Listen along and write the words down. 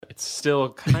It's still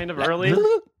kind of early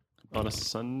on a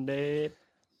Sunday.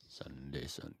 Sunday.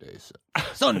 It's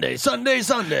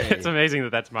amazing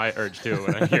that that's my urge too.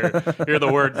 When I hear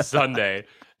the word Sunday,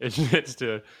 it's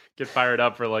to get fired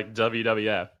up for like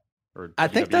WWF or I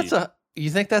think WWE.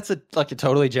 you think that's a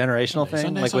totally generational thing?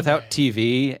 Sunday. Without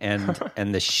TV and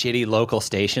the shitty local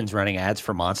stations running ads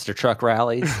for monster truck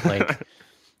rallies, like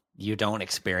you don't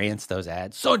experience those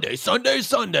ads. Sunday.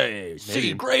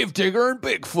 See Gravedigger and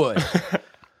Bigfoot.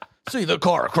 See the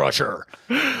car crusher.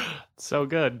 So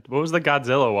good. What was the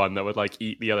Godzilla one that would like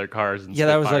eat the other cars? And Yeah,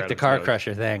 that was fire like out the its car nose?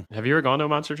 crusher thing. Have you ever gone to a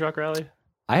monster truck rally?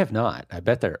 I have not. I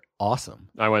bet they're awesome.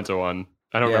 I went to one.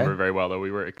 I don't Yeah? remember very well though.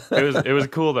 It was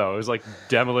cool though. It was like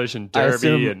demolition I derby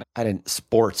assume and I didn't.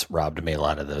 Sports robbed me a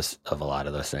lot of those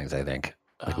things. I think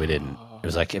we didn't. It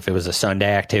was like if it was a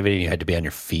Sunday activity and you had to be on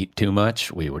your feet too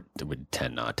much, we would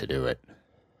tend not to do it.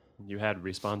 you had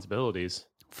responsibilities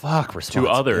Fuck to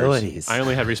responsibilities. others. I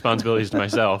only had responsibilities to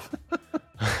myself.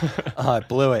 Oh, I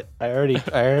blew it. I already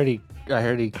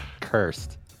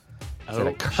cursed. I said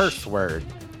a curse word,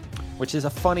 which is a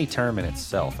funny term in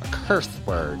itself. A curse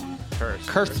word.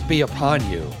 Curse be upon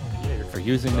you for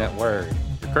using that word.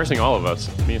 You're cursing all of us,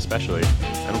 me especially.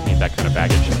 I don't need that kind of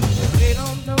baggage. They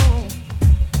don't know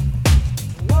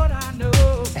what I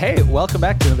know. Hey, welcome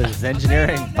back to another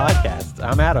Zengineering podcast.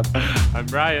 I'm Adam. I'm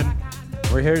Brian.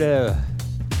 We're here to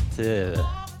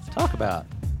talk about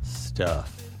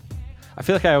stuff. I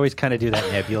feel like I always kind of do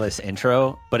that nebulous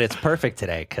intro, but it's perfect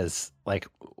today because, like,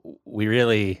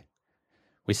 we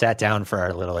sat down for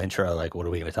our little intro. Like, what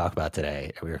are we going to talk about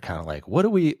today? And we were kind of like, what do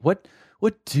we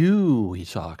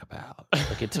talk about?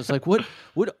 Like, it's just like, what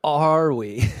are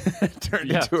we? It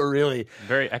turned Yeah. into a really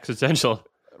Very existential.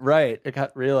 right. It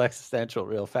got real existential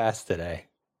real fast today.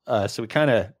 So we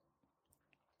kind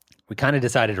of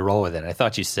decided to roll with it. I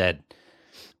thought you said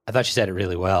it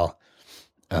really well.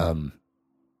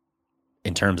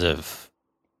 In terms of,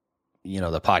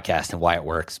 the podcast and why it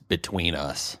works between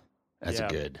us as Yeah. a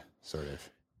good sort of.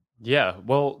 Yeah.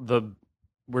 Well,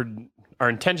 our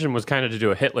intention was kind of to do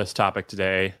a hit list topic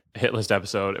today, a hit list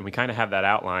episode, and we kind of have that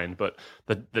outlined. But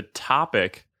the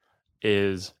topic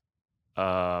is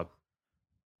What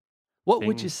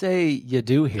would you say you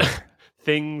do here,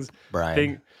 things.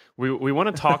 Brian? We want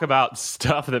to talk about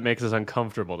stuff that makes us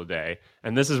uncomfortable today.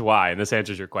 And this is why, and this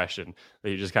answers your question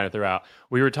that you just kind of threw out.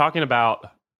 We were talking about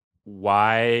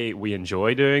why we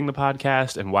enjoy doing the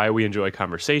podcast and why we enjoy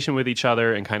conversation with each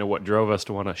other and kind of what drove us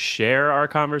to want to share our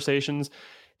conversations.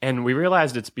 And we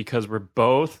realized it's because we're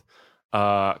both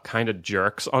kind of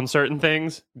jerks on certain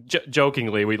things.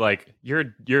 Jokingly, we like, you're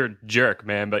a jerk,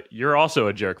 man, but you're also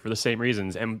a jerk for the same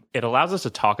reasons. And it allows us to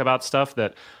talk about stuff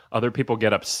that other people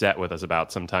get upset with us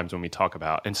about sometimes when we talk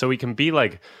about. And so we can be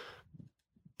like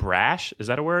brash. Is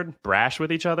that a word? Brash with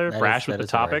each other, brash with the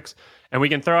topics. And we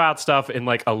can throw out stuff in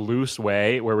like a loose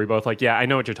way where we both like, yeah, I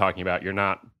know what you're talking about. You're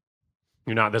not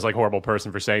this like horrible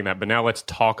person for saying that, but now let's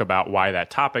talk about why that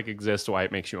topic exists, why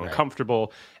it makes you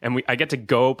uncomfortable. And I get to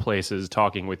go places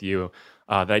talking with you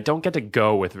that I don't get to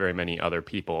go with very many other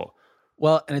people.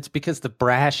 Well, and it's because the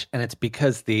brash, and it's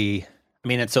because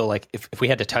and so like if we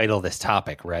had to title this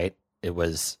topic, right? It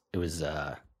was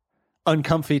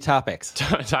uncomfy topics.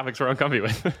 Topics we're uncomfy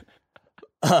with.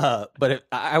 But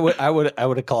I would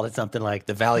have called it something like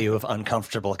the value of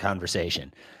uncomfortable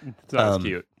conversation. Sounds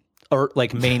cute. Or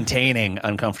like maintaining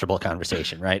uncomfortable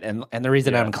conversation, right? And the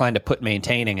reason I'm inclined to put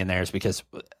maintaining in there is because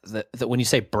when you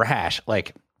say brash,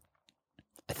 like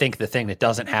I think the thing that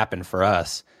doesn't happen for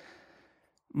us,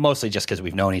 mostly just because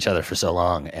we've known each other for so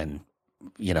long and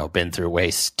been through way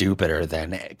stupider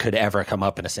than could ever come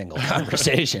up in a single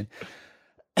conversation.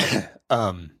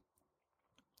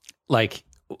 Like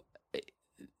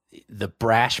the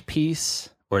brash piece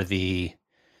or the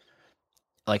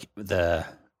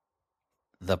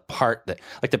part that,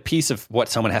 like the piece of what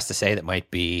someone has to say that might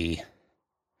be,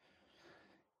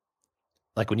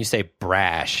 like when you say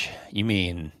brash, you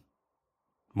mean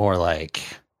more like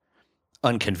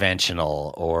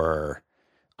unconventional or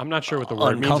I'm not sure what the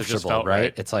word means. It just felt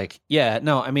right. It's like, yeah,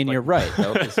 no, I mean, you're right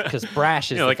though, because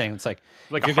brash is the thing. It's like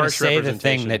like you're a going to harsh say the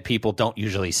representation. thing that people don't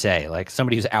usually say. Like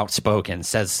somebody who's outspoken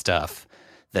says stuff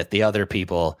that the other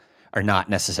people are not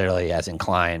necessarily as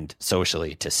inclined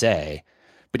socially to say.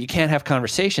 But you can't have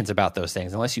conversations about those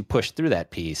things unless you push through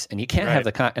that piece. And you can't have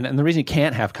and the reason you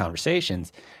can't have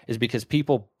conversations is because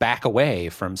people back away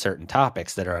from certain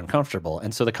topics that are uncomfortable.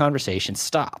 And so the conversation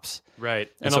stops. Right.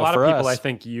 And And so a lot of for people, us- I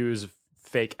think, use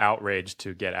fake outrage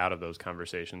to get out of those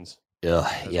conversations.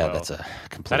 yeah, well. that's a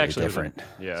completely actually was a- different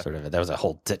yeah. sort of. That was a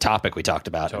whole topic we talked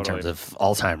about in terms Totally. of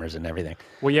Alzheimer's and everything.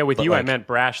 Well, yeah, with But, you, I like- meant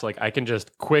brash. Like, I can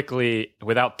just quickly,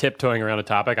 without tiptoeing around a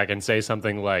topic, I can say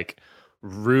something like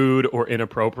rude or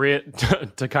inappropriate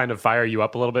to kind of fire you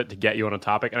up a little bit to get you on a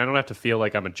topic. And I don't have to feel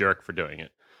like I'm a jerk for doing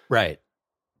it. Right.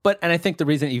 And I think the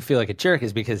reason that you feel like a jerk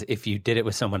is because if you did it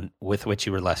with someone with which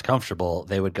you were less comfortable,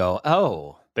 they would go,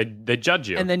 "Oh," They judge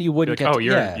you. and then you wouldn't Be like, get.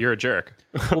 oh, you're a jerk.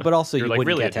 Well, but also You're you like,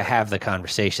 wouldn't really get to a jerk. have the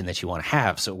conversation that you want to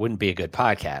have, so it wouldn't be a good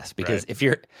podcast. Because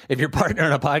Right. if your partner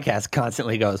in a podcast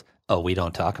constantly goes, "Oh, we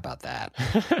don't talk about that,"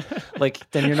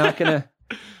 like then you're not gonna.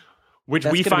 Which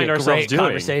That's we gonna be find a ourselves great doing.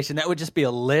 conversation. That would just be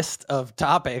a list of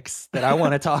topics that I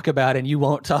want to talk about, and you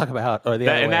won't talk about, or the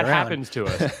other And way that around. happens to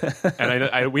us.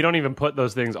 And we don't even put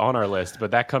those things on our list,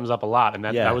 but that comes up a lot. And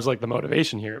Yeah. that was like the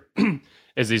motivation here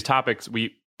is these topics.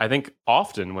 I think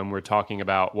often when we're talking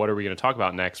about what are we going to talk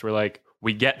about next, we're like,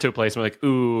 we get to a place and we're like,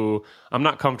 ooh, I'm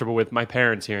not comfortable with my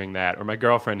parents hearing that, or my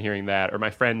girlfriend hearing that, or my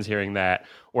friends hearing that,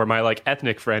 or my like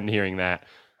ethnic friend hearing that.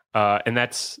 And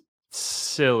that's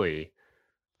silly.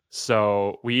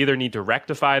 So we either need to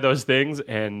rectify those things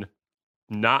and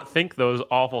not think those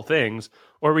awful things,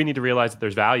 or we need to realize that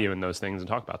there's value in those things and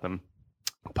talk about them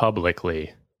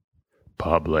publicly.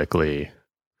 Publicly.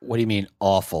 What do you mean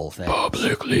awful thing?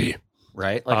 Publicly.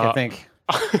 Right? Like I think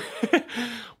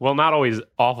Well, not always.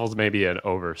 Awful is maybe an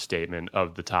overstatement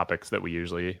of the topics that we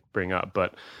usually bring up,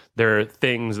 but there are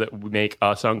things that make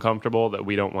us uncomfortable that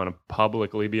we don't want to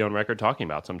publicly be on record talking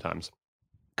about sometimes.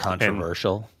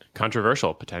 controversial.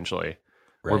 Controversial, potentially.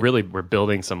 Right. We're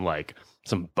building some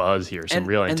buzz here, some And-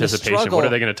 real and the anticipation. struggle- What are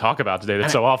they going to talk about today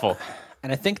that's so awful?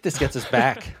 And I think this gets us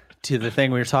back to the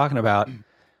thing we were talking about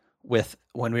with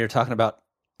when we were talking about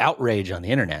outrage on the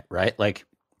internet, right? Like,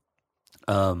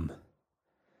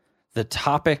 the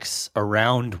topics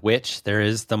around which there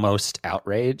is the most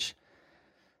outrage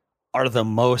are the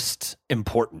most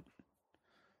important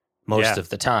most Yeah. of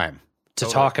the time to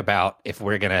Totally. talk about if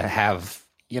we're going to have,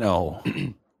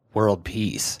 world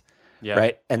peace. Yeah.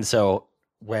 Right. And so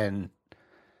when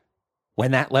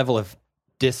that level of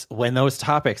when those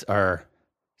topics are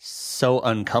so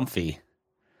uncomfy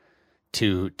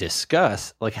to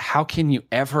discuss, like how can you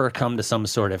ever come to some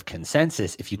sort of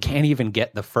consensus if you can't even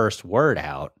get the first word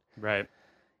out Right.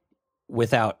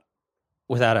 without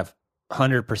a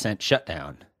 100%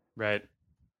 shutdown? Right.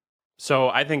 So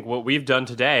I think what we've done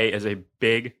today is a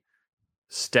big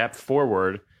step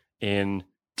forward in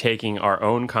taking our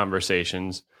own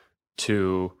conversations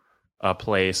to a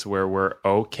place where we're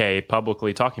okay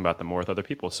publicly talking about them more with other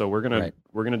people. So we're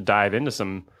gonna dive into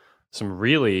some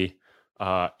really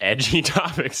edgy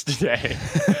topics today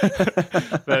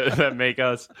that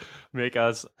make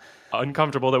us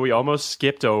uncomfortable that we almost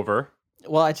skipped over.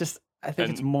 Well, I think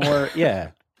it's And- more,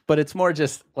 yeah, but it's more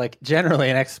just like generally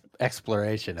an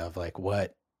exploration of like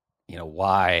what,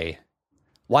 why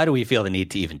do we feel the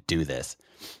need to even do this?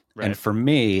 Right. And for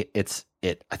me,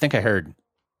 I think it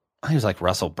was like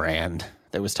Russell Brand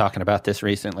that was talking about this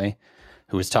recently,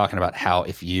 who was talking about how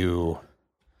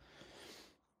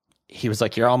he was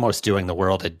like, you're almost doing the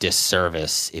world a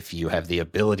disservice if you have the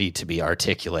ability to be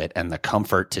articulate and the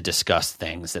comfort to discuss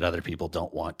things that other people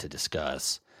don't want to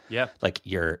discuss. Yeah. Like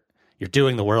you're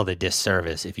doing the world a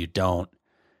disservice if you don't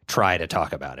try to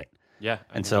talk about it. Yeah.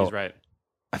 I And think so- he's right.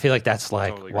 I feel like that's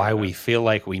like Totally agree why with we that. feel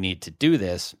like we need to do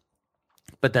this.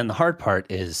 But then the hard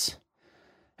part is,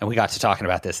 and we got to talking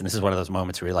about this, and this is one of those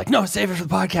moments where you're like, no, save it for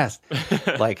the podcast.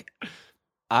 Like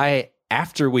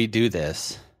after we do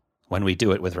this, when we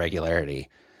do it with regularity,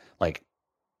 like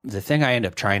the thing I end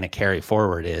up trying to carry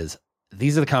forward is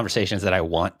these are the conversations that I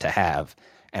want to have.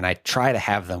 And I try to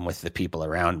have them with the people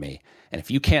around me. And if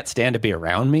you can't stand to be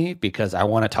around me because I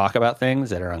want to talk about things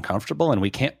that are uncomfortable and we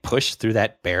can't push through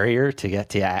that barrier to get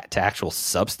to actual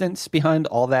substance behind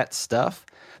all that stuff,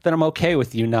 then I'm okay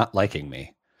with you not liking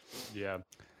me. Yeah.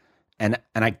 And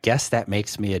I guess that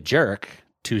makes me a jerk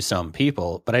to some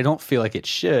people, but I don't feel like it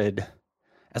should,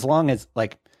 as long as I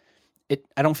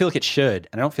don't feel like it should.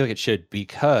 And I don't feel like it should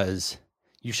because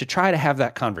you should try to have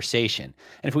that conversation.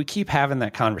 And if we keep having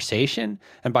that conversation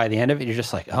and by the end of it, you're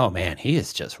just like, oh man, he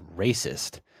is just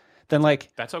racist. Then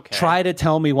That's okay. try to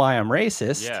tell me why I'm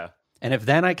racist. Yeah. And if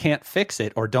then I can't fix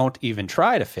it or don't even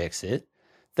try to fix it,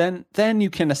 then you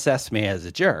can assess me as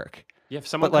a jerk. Yeah, if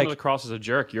someone But, comes across as a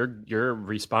jerk, your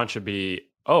response should be,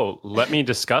 "Oh, let me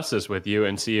discuss this with you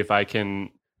and see if I can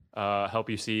help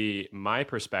you see my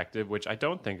perspective," which I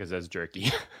don't think is as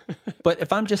jerky. But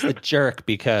if I'm just a jerk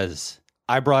because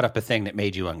I brought up a thing that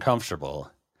made you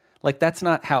uncomfortable, like that's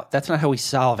not how we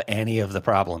solve any of the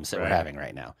problems that we're Right. having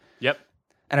right now. Yep.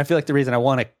 And I feel like the reason I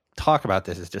want to talk about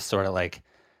this is just sort of like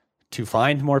to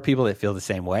find more people that feel the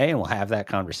same way and will have that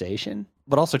conversation,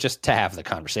 but also just to have the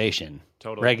conversation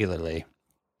regularly.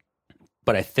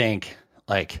 But I think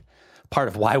like part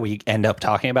of why we end up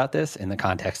talking about this in the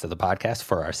context of the podcast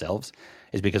for ourselves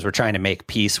is because we're trying to make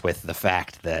peace with the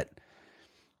fact that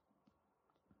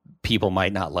people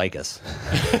might not like us.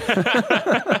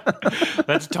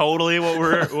 That's totally what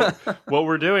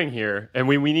we're doing here, and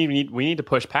we need to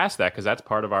push past that because that's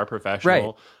part of our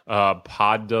professional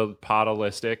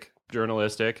podolistic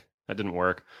journalistic. That didn't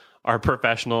work. Our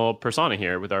professional persona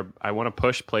here with I want to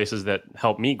push places that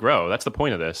help me grow. That's the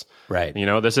point of this. Right. You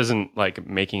know, this isn't like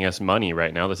making us money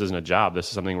right now. This isn't a job. This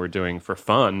is something we're doing for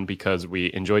fun because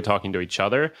we enjoy talking to each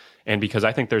other and because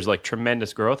I think there's like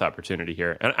tremendous growth opportunity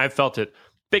here. And I've felt it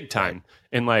big time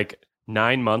in like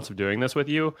 9 months of doing this with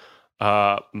you.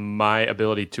 My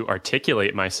ability to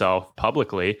articulate myself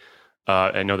publicly.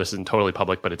 I know this isn't totally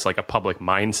public, but it's like a public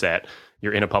mindset.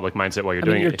 You're in a public mindset while you're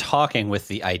doing you're it. Talking with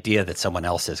the idea that someone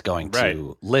else is going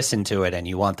to listen to it and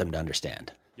you want them to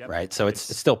understand. Yep. Right. So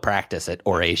it's still practice at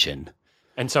oration.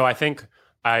 And so I think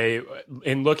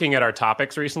in looking at our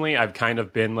topics recently, I've kind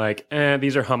of been like,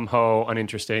 these are hum-ho,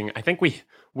 uninteresting. I think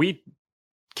we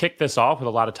kick this off with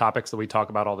a lot of topics that we talk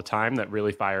about all the time that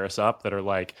really fire us up, that are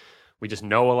like, we just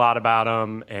know a lot about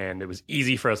them and it was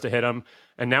easy for us to hit them.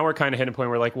 And now we're kind of hitting a point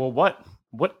where we're like, well, what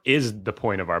is the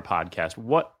point of our podcast?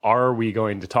 What are we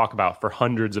going to talk about for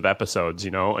hundreds of episodes,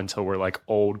 you know, until we're like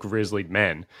old grizzly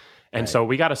men? And so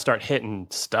we got to start hitting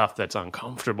stuff that's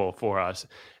uncomfortable for us. It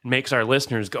makes our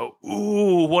listeners go,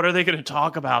 ooh, what are they going to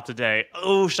talk about today?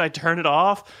 Oh, should I turn it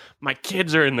off? My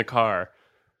kids are in the car.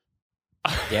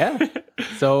 Yeah.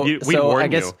 So I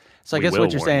guess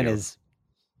what you're saying is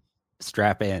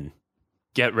strap in.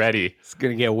 Get ready. It's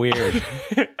going to get weird.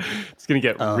 It's going to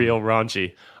get real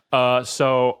raunchy.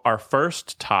 So our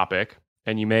first topic,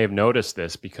 and you may have noticed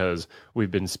this because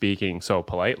we've been speaking so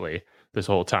politely this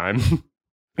whole time,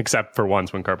 except for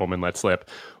once when Kerpelman let slip,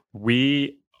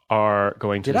 we are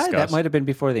going to discuss... That might have been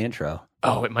before the intro.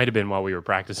 Oh, it might have been while we were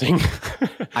practicing.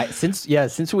 Since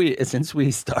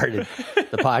we started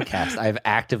the podcast, I've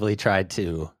actively tried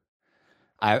to...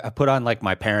 I put on like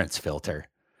my parents' filter.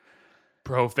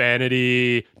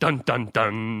 Profanity, dun dun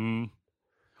dun.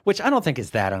 Which I don't think is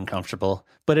that uncomfortable,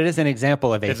 but it is an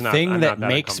example of a thing that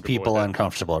makes people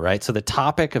uncomfortable, right? So the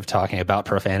topic of talking about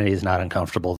profanity is not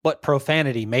uncomfortable, but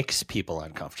profanity makes people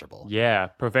uncomfortable. Yeah,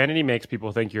 profanity makes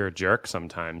people think you're a jerk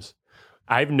sometimes.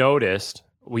 I've noticed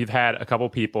we've had a couple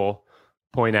people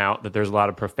point out that there's a lot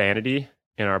of profanity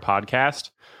in our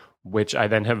podcast, which I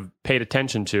then have paid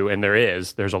attention to, and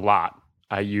there's a lot.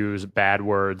 I use bad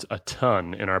words a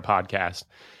ton in our podcast.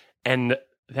 And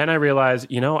then I realized,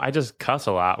 I just cuss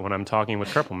a lot when I'm talking with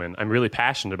Kerpelman. I'm really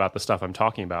passionate about the stuff I'm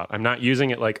talking about. I'm not using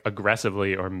it like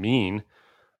aggressively or mean.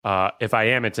 If I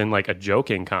am, it's in like a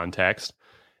joking context.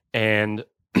 And,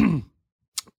 but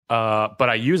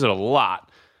I use it a lot.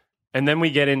 And then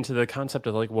we get into the concept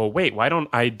of like, well, wait, why don't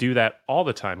I do that all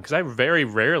the time? Because I very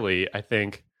rarely,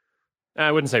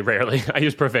 I wouldn't say rarely. I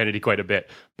use profanity quite a bit,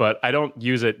 but I don't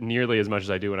use it nearly as much as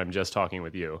I do when I'm just talking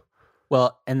with you.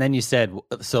 Well, and then you said,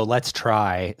 so let's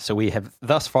try. So we have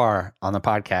thus far on the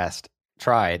podcast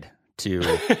tried to...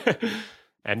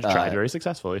 and tried very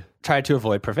successfully. Tried to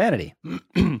avoid profanity.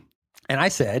 And I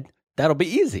said, that'll be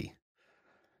easy.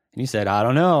 And you said, I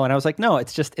don't know. And I was like, no,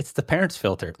 it's the parents'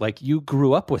 filter. Like you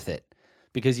grew up with it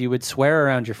because you would swear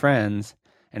around your friends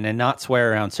and then not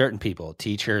swear around certain people,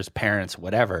 teachers, parents,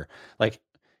 whatever. Like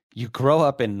you grow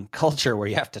up in culture where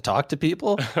you have to talk to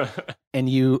people and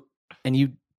you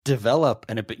develop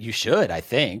you should, I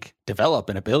think, develop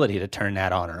an ability to turn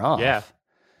that on or off. Yeah.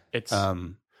 It's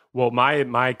well,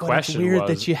 my question it's weird was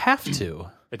that you have to.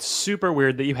 It's super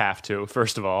weird that you have to,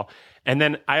 first of all. And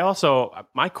then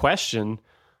my question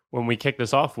when we kicked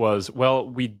this off was,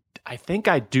 well, I think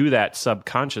I do that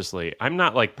subconsciously. I'm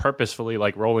not like purposefully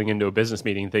like rolling into a business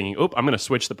meeting thinking, oop, I'm going to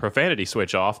switch the profanity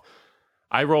switch off.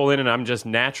 I roll in and I'm just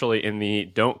naturally in the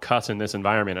don't cuss in this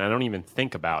environment. And I don't even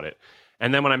think about it.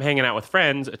 And then when I'm hanging out with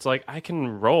friends, it's like I can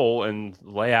roll and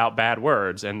lay out bad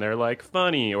words and they're like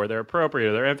funny or they're appropriate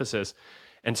or they're emphasis.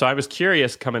 And so I was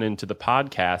curious coming into the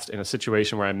podcast in a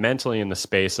situation where I'm mentally in the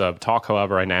space of talk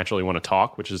however I naturally want to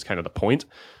talk, which is kind of the point.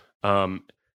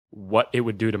 What it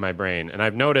would do to my brain. And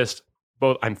I've noticed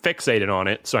both I'm fixated on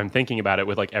it, so I'm thinking about it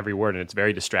with like every word, and it's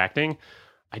very distracting.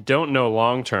 I don't know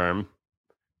long term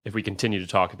if we continue to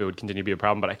talk, if it would continue to be a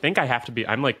problem, but I think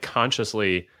I'm like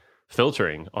consciously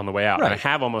filtering on the way out. Right. And I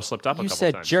have almost slipped up a couple times.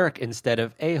 You said jerk instead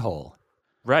of a-hole.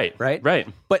 Right.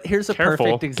 But here's a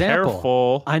perfect example.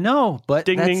 Careful. I know, but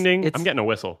ding, ding, ding. I'm getting a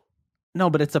whistle. No,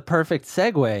 but it's a perfect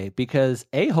segue because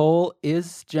a-hole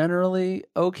is generally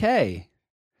okay,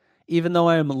 even though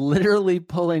I'm literally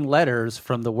pulling letters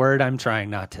from the word I'm trying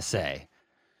not to say.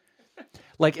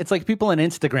 Like, it's like people on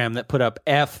Instagram that put up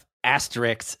F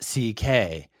asterisk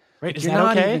CK. Right? Is You're that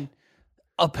not okay? even-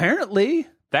 apparently.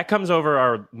 That comes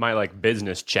over my like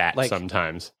business chat Like,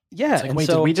 sometimes. Yeah. It's like, and wait,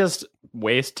 so, did we just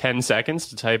waste 10 seconds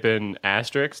to type in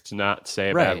asterisk to not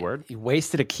say a bad word? You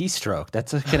wasted a keystroke.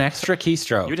 That's like an extra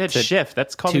keystroke. You did to, shift.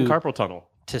 That's called to- carpal tunnel.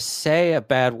 to say a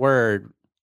bad word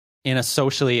in a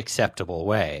socially acceptable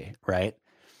way, right?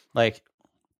 Like,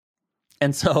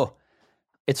 and so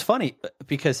it's funny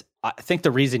because I think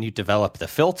the reason you develop the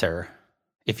filter,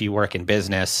 if you work in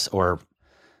business or,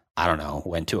 I don't know,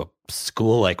 went to a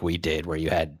school like we did where you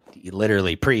had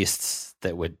literally priests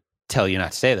that would tell you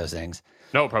not to say those things.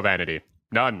 No profanity.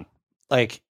 None.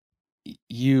 Like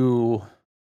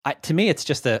to me, it's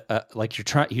just like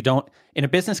you don't, in a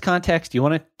business context, you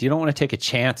don't want to take a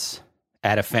chance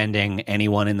at offending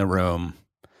anyone in the room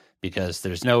because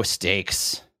there's no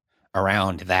stakes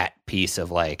around that piece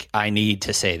of like, I need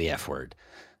to say the F word.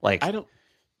 Like, I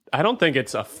don't think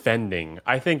it's offending.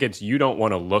 I think it's you don't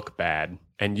want to look bad,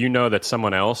 and you know that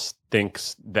someone else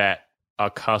thinks that a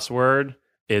cuss word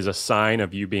is a sign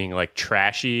of you being like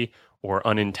trashy or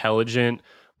unintelligent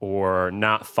or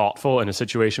not thoughtful in a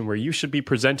situation where you should be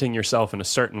presenting yourself in a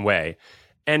certain way.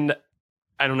 And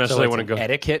I don't necessarily want to go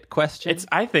etiquette question.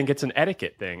 I think it's an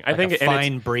etiquette thing. I think a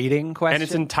fine breeding question. and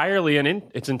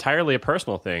it's entirely a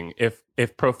personal thing.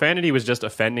 If profanity was just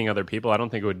offending other people, I don't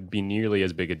think it would be nearly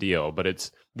as big a deal. But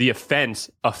it's the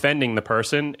offending the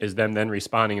person is them then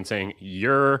responding and saying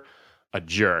you're a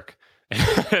jerk,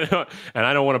 and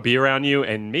I don't want to be around you,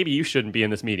 and maybe you shouldn't be in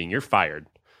this meeting. You're fired.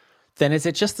 Then is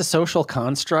it just the social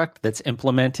construct that's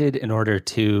implemented in order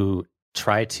to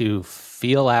try to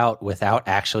feel out without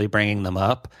actually bringing them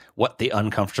up what the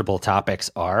uncomfortable topics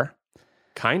are?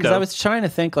 Kind of. Because I was trying to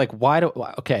think like,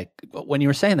 when you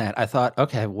were saying that, I thought,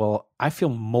 okay, well, I feel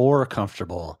more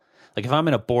comfortable. Like if I'm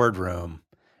in a boardroom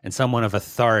and someone of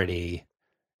authority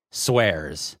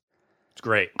swears, It's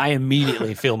great. I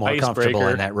immediately feel more comfortable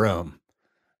Icebreaker. in that room.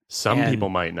 Some people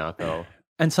might not, though.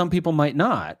 And some people might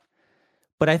not.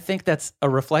 But I think that's a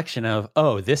reflection of,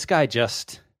 oh, this guy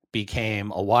just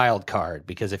became a wild card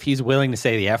because if he's willing to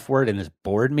say the F word in his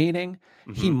board meeting,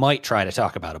 he might try to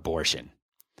talk about abortion.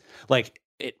 Like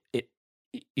it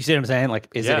you see what I'm saying? Like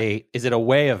is it a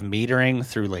way of metering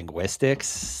through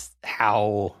linguistics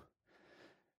how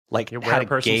Where a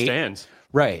person stands.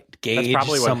 Right. Gauge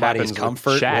probably what somebody's happens with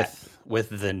comfort chat. with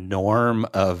the norm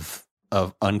of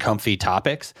uncomfy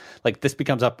topics. Like this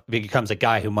becomes a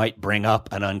guy who might bring up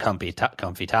an comfy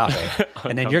topic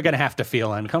and then you're going to have to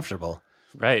feel uncomfortable.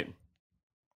 Right.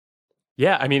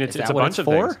 Yeah, I mean, it's a bunch of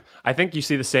for? things. I think you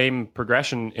see the same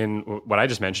progression in what I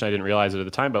just mentioned. I didn't realize it at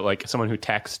the time, but like someone who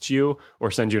texts you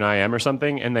or sends you an IM or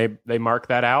something, and they mark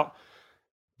that out,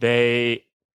 they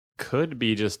could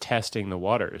be just testing the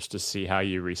waters to see how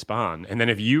you respond. And then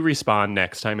if you respond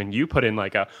next time and you put in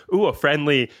like a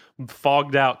friendly,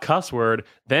 fogged out cuss word,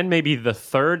 then maybe the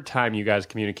third time you guys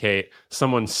communicate,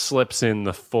 someone slips in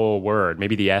the full word,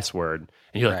 maybe the S word.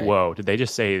 And you're like, Right. whoa, did they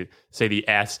just say the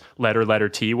S letter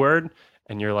T word?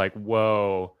 And you're like,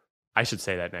 whoa, I should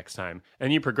say that next time.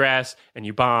 And you progress and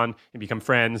you bond and become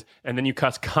friends. And then you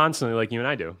cuss constantly like you and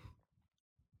I do.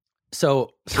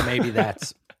 So maybe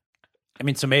that's,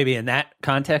 so maybe in that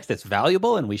context, it's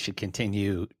valuable and we should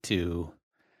continue to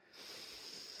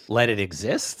let it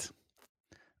exist.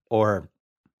 Or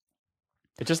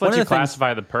It just One lets of you the things-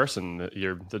 classify the person,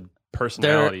 the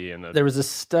personality and there was a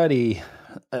study,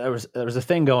 there was a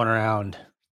thing going around,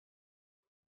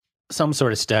 some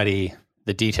sort of study,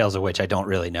 the details of which I don't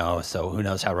really know. So who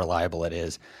knows how reliable it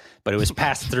is, but it was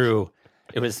passed through.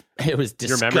 It was discussed.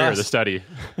 your memory or the study.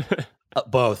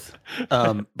 Both.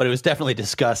 But it was definitely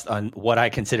discussed on what I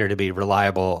consider to be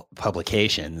reliable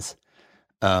publications.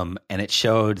 And it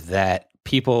showed that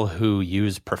people who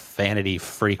use profanity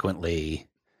frequently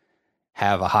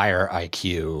have a higher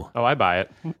IQ Oh, I buy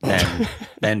it.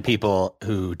 than people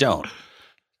who don't.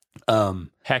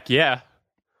 Heck yeah.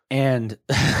 And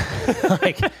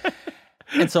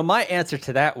and so my answer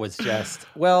to that was just,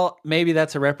 well, maybe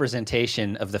that's a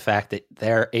representation of the fact that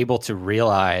they're able to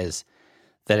realize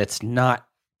that it's not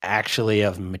actually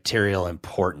of material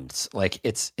importance. Like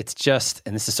it's just,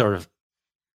 and this is sort of,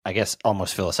 I guess,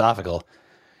 almost philosophical,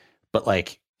 but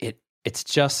like it's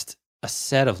just a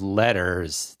set of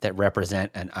letters that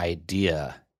represent an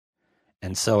idea.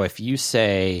 And so if you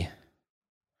say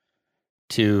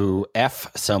to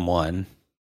F someone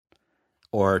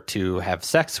or to have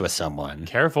sex with someone,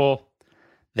 Careful.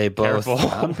 They both. Careful.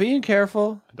 I'm being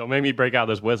careful. Don't make me break out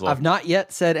this whistle. I've not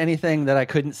yet said anything that I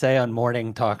couldn't say on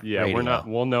morning talk. yeah, radio. we're not.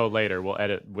 We'll know later. We'll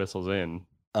edit whistles in.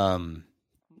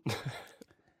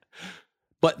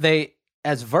 But they,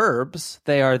 as verbs,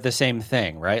 they are the same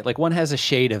thing, right? Like one has a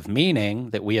shade of meaning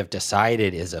that we have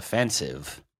decided is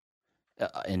offensive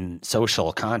in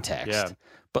social context. Yeah.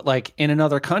 But like in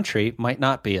another country, might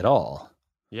not be at all.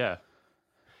 Yeah.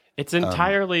 It's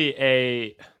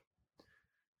entirely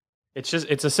it's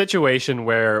a situation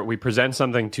where we present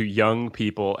something to young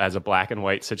people as a black and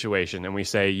white situation, and we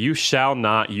say, you shall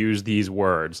not use these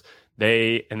words.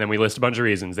 And then we list a bunch of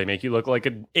reasons. They make you look like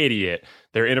an idiot.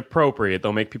 They're inappropriate.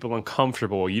 They'll make people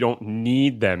uncomfortable. You don't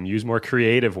need them. Use more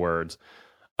creative words.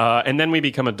 And then we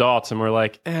become adults and we're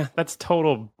like, that's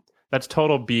total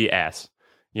BS.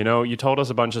 You know, you told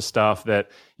us a bunch of stuff that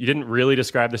you didn't really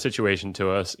describe the situation to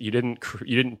us. You didn't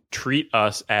treat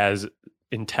us as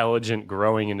intelligent,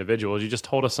 growing individuals. You just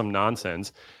told us some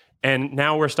nonsense. And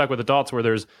now we're stuck with adults where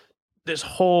there's this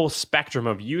whole spectrum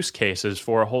of use cases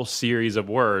for a whole series of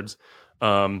words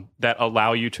that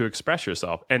allow you to express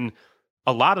yourself. And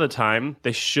a lot of the time,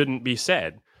 they shouldn't be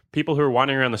said. People who are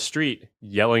wandering around the street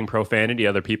yelling profanity at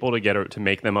other people to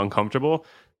make them uncomfortable,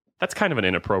 that's kind of an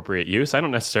inappropriate use. I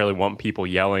don't necessarily want people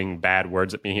yelling bad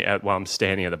words at me while I'm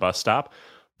standing at the bus stop.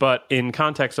 But in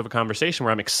context of a conversation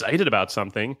where I'm excited about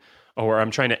something or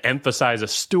I'm trying to emphasize a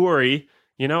story,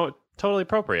 you know, totally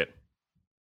appropriate.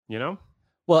 You know?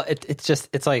 Well,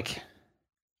 it's like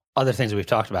other things we've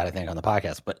talked about, I think, on the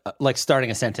podcast, but like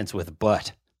starting a sentence with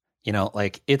but, you know,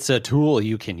 like it's a tool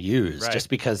you can use just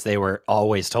because they were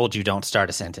always told you don't start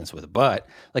a sentence with but.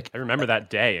 Like I remember that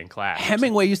day in class.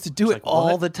 Hemingway used to do it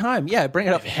all the time. Yeah, bring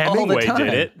it up all the time. Hemingway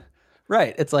did it.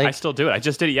 Right. It's like I still do it. I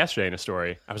just did it yesterday in a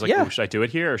story. I was like, ooh, should I do it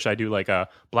here or should I do like a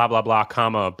blah, blah, blah,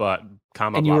 comma, but,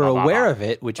 comma, and blah, you were blah, blah, aware blah. of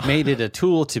it, which made it a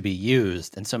tool to be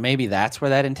used. And so maybe that's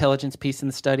where that intelligence piece in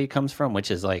the study comes from, which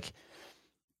is like,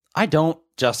 I don't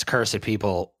just curse at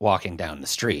people walking down the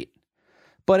street,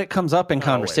 but it comes up in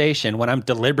conversation when I'm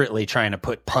deliberately trying to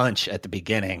put punch at the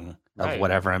beginning of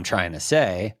whatever I'm trying to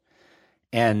say.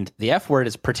 And the F word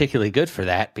is particularly good for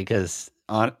that because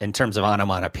in terms of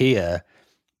onomatopoeia,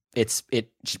 it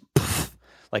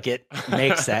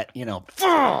makes that, you know,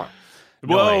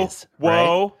 noise.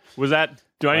 Whoa. Right? Was that,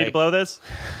 do I need to blow this?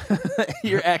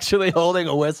 You're actually holding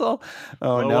a whistle?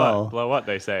 Oh, Blow no. what? Blow what,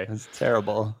 they say. That's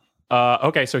terrible.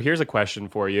 Okay, so here's a question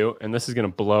for you, and this is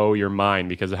going to blow your mind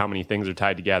because of how many things are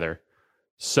tied together.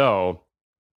 So,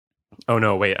 oh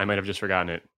no, wait, I might have just forgotten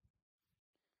it.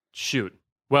 Shoot.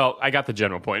 Well, I got the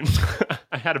general point.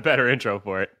 I had a better intro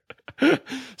for it.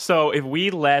 So if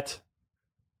we let...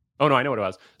 Oh no, I know what it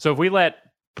was. So if we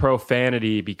let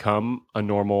profanity become a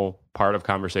normal part of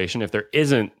conversation, if there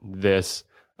isn't this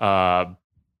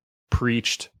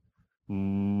preached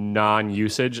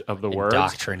non-usage of the words,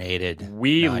 indoctrinated,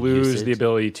 we lose non-usage. the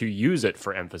ability to use it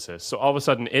for emphasis. So all of a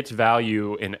sudden, its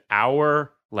value in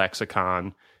our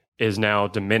lexicon is now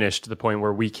diminished to the point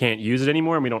where we can't use it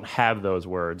anymore and we don't have those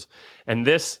words. And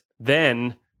this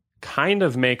then kind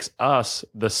of makes us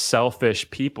the selfish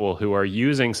people who are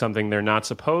using something they're not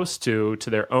supposed to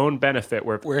their own benefit,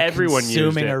 where if We're everyone used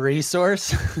consuming it, a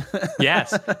resource.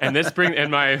 yes. And this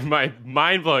my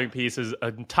mind-blowing piece is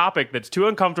a topic that's too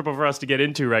uncomfortable for us to get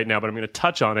into right now, but I'm going to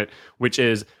touch on it, which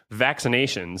is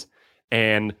vaccinations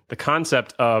and the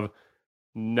concept of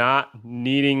not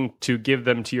needing to give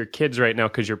them to your kids right now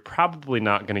because you're probably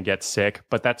not going to get sick,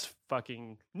 but that's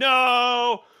fucking...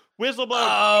 No! Whistleblower!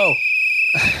 Oh!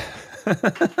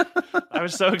 I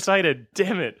was so excited.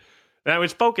 Damn it. And I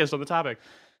was focused on the topic.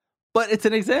 But it's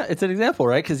an example,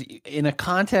 right? Because in a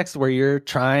context where you're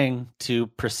trying to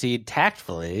proceed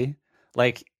tactfully,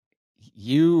 like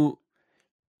you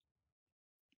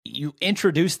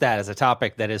introduce that as a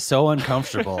topic that is so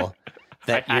uncomfortable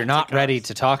that you're not ready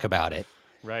to talk about it.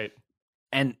 Right.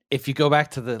 And if you go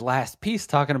back to the last piece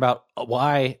talking about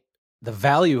why the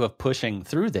value of pushing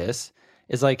through this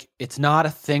is like, it's not a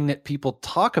thing that people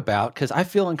talk about because I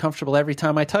feel uncomfortable every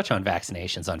time I touch on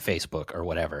vaccinations on Facebook or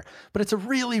whatever. But it's a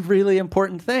really, really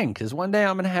important thing because one day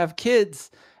I'm going to have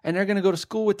kids and they're going to go to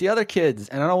school with the other kids.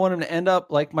 And I don't want them to end up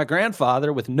like my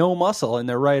grandfather with no muscle in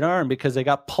their right arm because they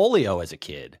got polio as a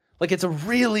kid. Like, it's a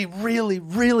really, really,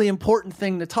 really important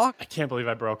thing to talk. I can't believe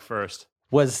I broke first.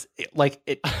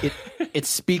 It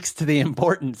speaks to the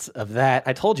importance of that.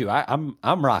 I told you, I'm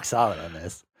rock solid on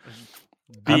this.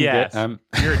 BS.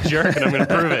 You're a jerk, and I'm going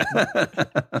to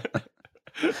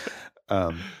prove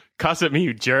it. Cuss at me,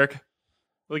 you jerk.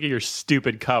 Look at your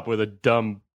stupid cup with a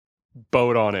dumb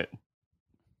boat on it.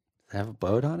 Does it have a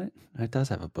boat on it? It does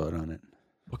have a boat on it.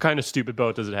 What kind of stupid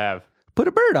boat does it have? Put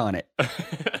a bird on it.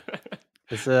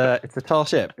 It's a tall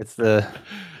ship. It's the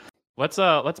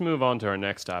Let's move on to our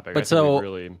next topic. But I think so- we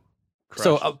really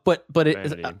so crushed but it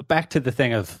vanity. back to the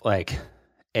thing of like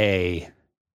a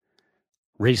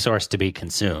resource to be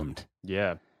consumed.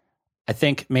 Yeah. I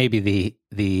think maybe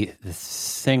the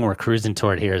thing we're cruising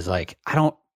toward here is like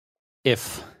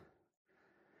if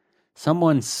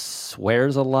someone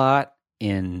swears a lot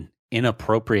in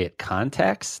inappropriate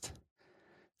context,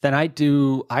 then I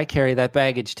carry that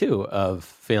baggage too of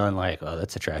feeling like, oh,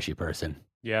 that's a trashy person.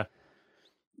 Yeah.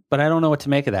 But I don't know what to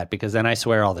make of that because then I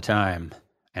swear all the time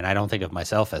and I don't think of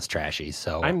myself as trashy.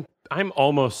 So I'm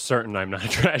almost certain I'm not a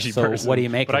trashy So person. what do you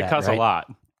make But of I that, cuss right? a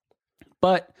lot.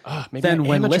 but Maybe then I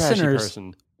when am a trashy listeners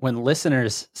person. when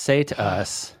listeners say to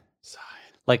us, Sigh.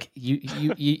 like you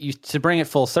to bring it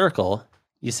full circle,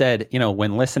 you said,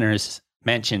 when listeners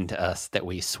mention to us that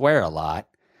we swear a lot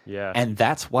Yeah. and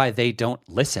that's why they don't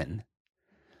listen.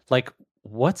 Like,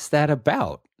 what's that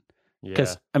about?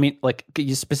 Because, Yeah. I mean, like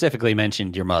you specifically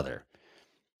mentioned your mother.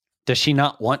 Does she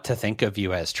not want to think of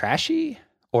you as trashy?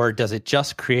 Or does it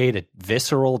just create a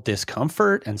visceral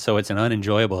discomfort? And so it's an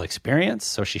unenjoyable experience.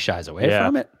 So she shies away Yeah.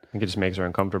 from it. I think it just makes her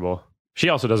uncomfortable. She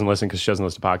also doesn't listen because she doesn't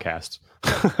listen to podcasts.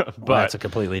 But Well, that's a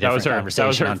completely that was different her- that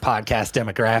was conversation her- on podcast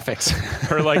demographics.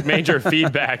 her like major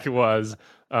feedback was,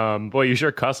 boy, you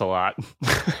sure cuss a lot.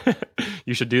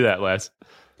 You should do that less.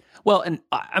 Well, and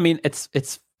I mean, it's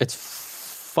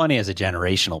funny as a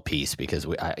generational piece because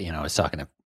I was talking to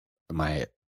my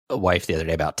wife the other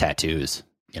day about tattoos,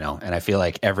 and I feel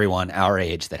like everyone our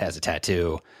age that has a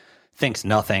tattoo thinks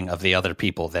nothing of the other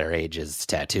people their age's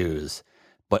tattoos,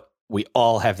 but we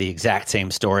all have the exact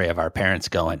same story of our parents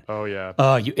going, Oh yeah.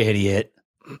 "Oh, you idiot,"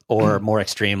 or more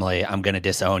extremely, "I'm going to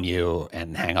disown you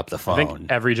and hang up the I phone."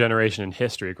 think every generation in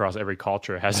history across every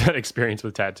culture has that experience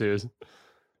with tattoos.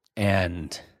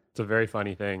 And It's a very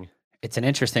funny thing. it's an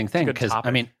interesting thing good because I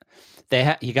topic. mean,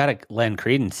 you got to lend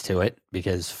credence to it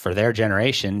because for their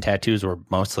generation, tattoos were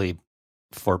mostly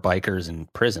for bikers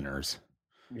and prisoners.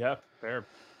 Yeah, fair.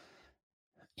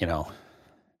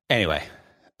 Anyway,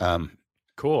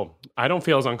 Cool. I don't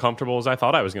feel as uncomfortable as I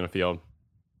thought I was going to feel.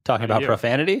 talking How do about you?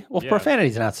 profanity. Well, Yeah.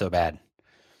 profanity's not so bad.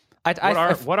 What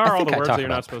are all the words that you're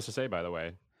not about? supposed to say, by the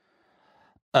way?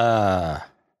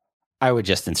 I would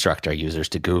just instruct our users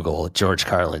to Google George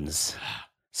Carlin's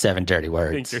 7 dirty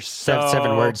words. think you're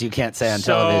seven words you can't say on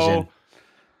so television.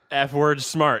 F word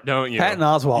smart, don't you? Patton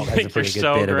Oswalt has a think you're pretty good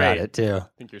so bit about great. it too. I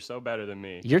think you're so better than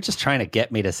me. You're just trying to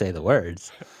get me to say the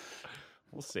words.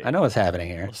 We'll see. I know what's happening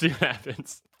here. We'll see what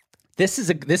happens.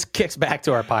 This kicks back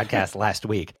to our podcast last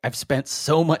week. I've spent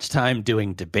so much time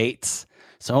doing debates,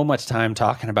 so much time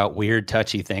talking about weird,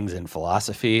 touchy things in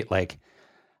philosophy. Like,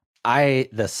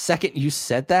 the second you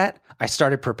said that, I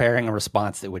started preparing a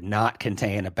response that would not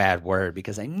contain a bad word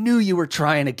because I knew you were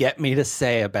trying to get me to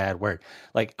say a bad word.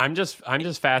 Like, I'm just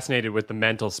fascinated with the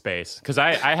mental space because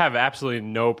I have absolutely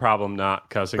no problem not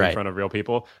cussing in Right. front of real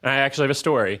people. And I actually have a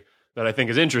story that I think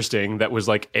is interesting that was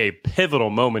like a pivotal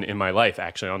moment in my life,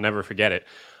 actually. I'll never forget it.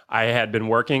 I had been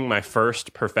working my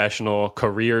first professional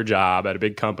career job at a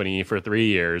big company for 3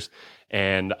 years,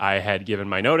 and I had given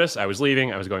my notice. I was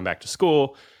leaving. I was going back to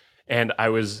school, and I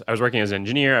was working as an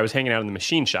engineer. I was hanging out in the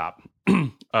machine shop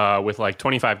with like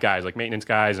 25 guys, like maintenance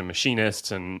guys and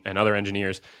machinists and other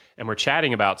engineers, and we're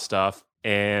chatting about stuff,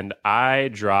 and I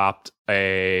dropped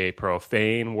a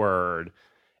profane word,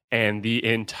 and the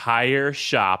entire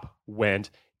shop went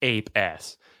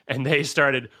ape-s. And they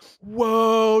started,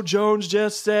 whoa, Jones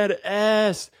just said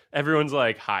S. Everyone's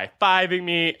like high-fiving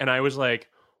me. And I was like,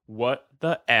 what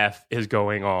the F is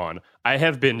going on? I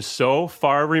have been so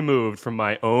far removed from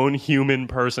my own human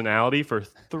personality for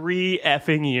 3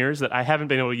 effing years that I haven't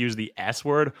been able to use the S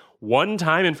word one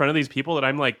time in front of these people that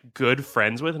I'm like good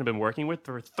friends with and have been working with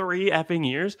for 3 effing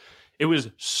years. It was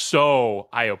so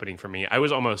eye-opening for me. I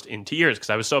was almost in tears because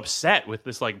I was so upset with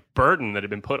this like burden that had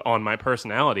been put on my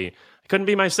personality. I couldn't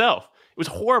be myself. It was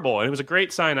horrible, and it was a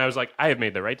great sign. I was like, I have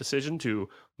made the right decision to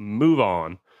move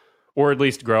on, or at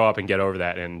least grow up and get over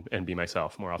that and be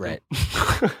myself more often.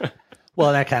 Right.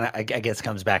 Well, that kind of, I guess,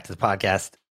 comes back to the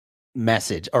podcast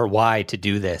message or why to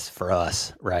do this for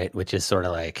us, right? Which is sort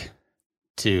of like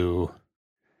to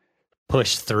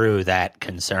push through that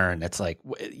concern. It's like,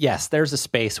 yes, there's a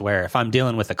space where if I'm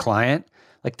dealing with a client,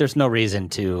 like there's no reason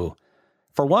to,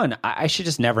 for one, I should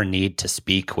just never need to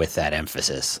speak with that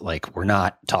emphasis. Like we're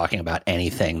not talking about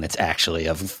anything that's actually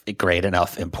of great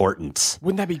enough importance.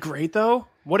 Wouldn't that be great, though?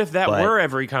 What if that But- were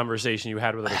every conversation you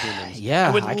had with other humans? Yeah,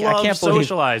 I would I love can't believe-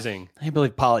 socializing. I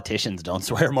believe politicians don't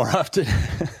swear more often.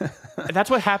 That's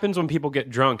what happens when people get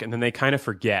drunk and then they kind of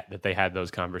forget that they had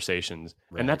those conversations.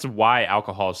 Right. And that's why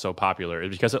alcohol is so popular, is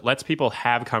because it lets people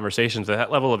have conversations at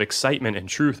that level of excitement and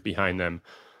truth behind them.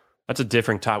 That's a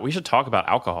different topic. We should talk about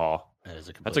alcohol.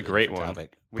 That's a great one.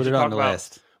 topic. We Put should it on talk the about-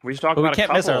 list. We should talk But we about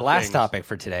can't a miss couple our of last things. topic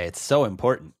for today. It's so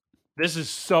important. This is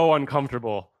so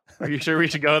uncomfortable. Are you sure we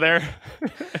should go there?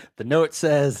 The note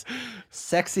says,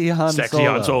 "Sexy Han Sexy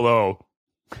Solo." Han Solo.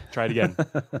 Try it again.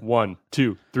 1,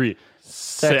 2, 3.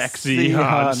 Sexy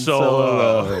Han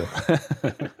Solo.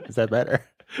 Is that better?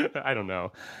 I don't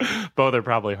know. Both are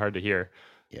probably hard to hear.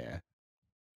 Yeah.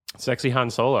 Sexy Han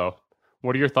Solo.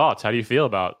 What are your thoughts? How do you feel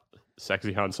about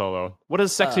Sexy Han Solo? What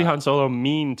does Sexy Han Solo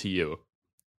mean to you?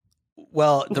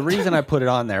 Well, the reason I put it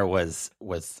on there was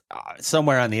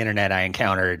somewhere on the internet I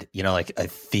encountered, like a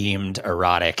themed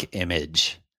erotic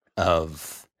image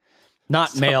of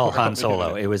not male Somewhere on Han the Solo.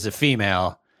 internet. It was a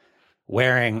female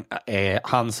wearing a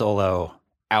Han Solo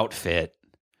outfit.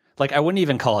 Like, I wouldn't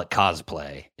even call it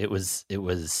cosplay. It was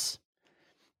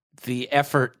the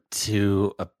effort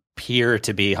to appear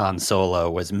to be Han Solo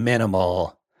was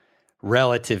minimal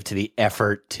relative to the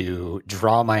effort to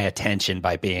draw my attention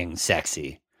by being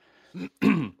sexy.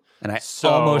 And I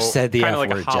almost said the kinda F like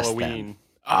word a just Halloween. then.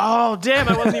 Oh, damn.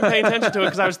 I wasn't even paying attention to it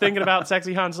because I was thinking about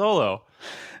Sexy Han Solo.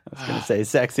 I was going to say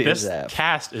sexy This as F.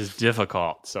 cast is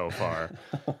difficult so far.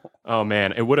 Oh,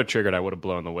 man. It would have triggered. I would have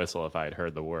blown the whistle if I had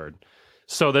heard the word.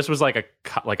 So this was like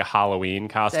a Halloween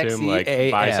costume, Sexy like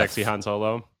by AF. Sexy Han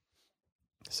Solo.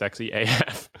 Sexy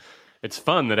AF. It's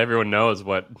fun that everyone knows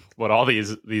what all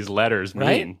these letters mean.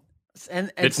 Right?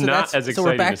 And It's so not that's- as So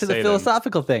we're exciting back to to the say them.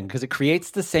 philosophical thing because it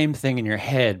creates the same thing in your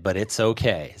head, but it's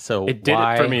okay. So It did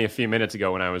why, it for me a few minutes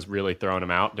ago when I was really throwing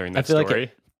them out during that feel like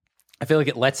story. I feel like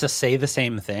it lets us say the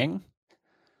same thing,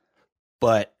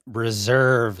 but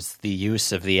reserves the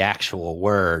use of the actual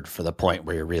word for the point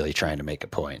where you're really trying to make a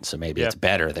point. So maybe Yeah. it's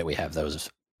better that we have those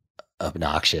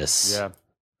obnoxious, Yeah.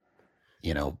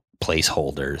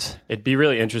 Placeholders. It'd be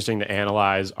really interesting to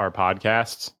analyze our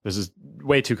podcasts. This is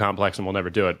way too complex and we'll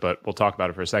never do it, but we'll talk about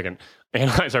it for a second.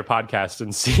 Analyze our podcasts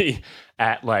and see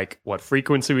at like what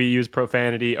frequency we use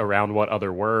profanity, around what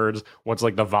other words, what's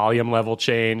like the volume level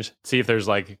change. See if there's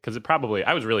like, because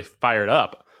I was really fired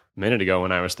up a minute ago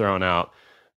when I was throwing out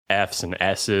F's and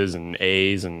S's and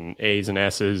A's and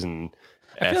S's and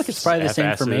I feel like it's probably the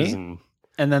same for me. FS's and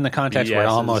And then the context where it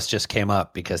BS's. almost just came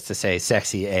up because to say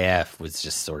sexy AF was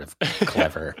just sort of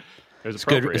clever. it was It's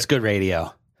good. appropriate. It's good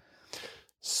radio.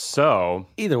 So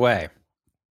Either way,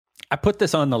 I put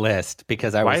this on the list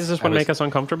because why does this one make us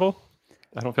uncomfortable?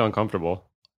 I don't feel uncomfortable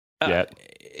yet.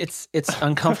 It's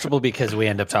uncomfortable because we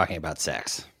end up talking about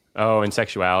sex. Oh, and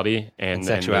sexuality and And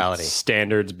sexuality. and the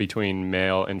standards between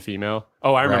male and female.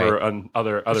 Oh, I remember Right. on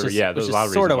other Which is- yeah. which There's is a lot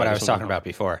of sort reasons of what why I this was one's talking about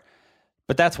before.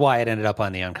 But that's why it ended up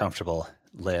on the uncomfortable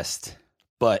list.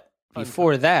 But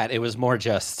before that, it was more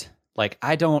just like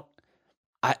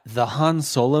the Han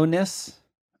Solo-ness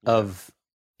of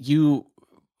you.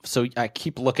 So I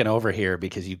keep looking over here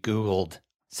because you Googled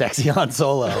sexy Han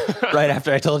Solo right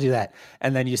after I told you that.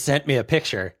 And then you sent me a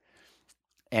picture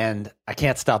and I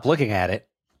can't stop looking at it.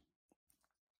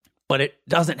 But it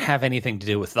doesn't have anything to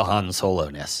do with the Han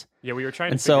Solo-ness. Yeah, we were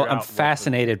trying. And to so figure I'm out what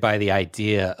fascinated by the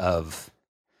idea of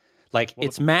like Well,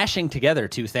 it's mashing together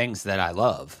two things that I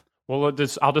love. Well,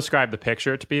 I'll describe the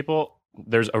picture to people.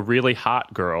 There's a really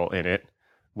hot girl in it,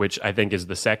 which I think is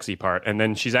the sexy part. And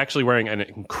then she's actually wearing an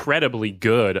incredibly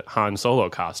good Han Solo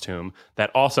costume that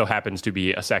also happens to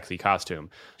be a sexy costume.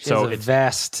 So So a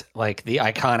vest, like the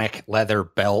iconic leather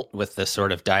belt with the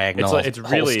sort of diagonal it's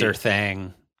really- holster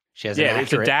thing. She has an yeah, it's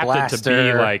accurate adapted blaster.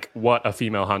 to be like what a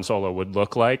female Han Solo would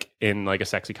look like in like a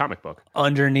sexy comic book.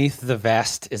 Underneath the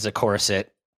vest is a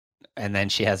corset, and then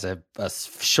she has a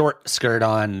short skirt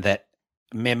on that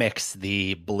mimics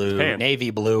the blue, Pants.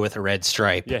 navy blue with a red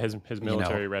stripe. Yeah, his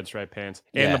military red striped pants.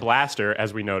 And Yeah. the blaster,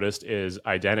 as we noticed, is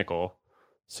identical.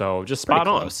 So just Pretty spot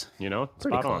on, close. Pretty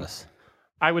spot on. close.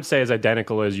 I would say as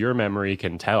identical as your memory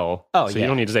can tell. Oh, so yeah. you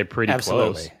don't need to say pretty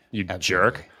Absolutely. close. You Absolutely.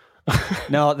 jerk.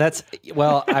 No,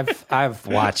 I've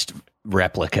watched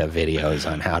replica videos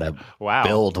on how to Wow.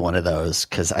 build one of those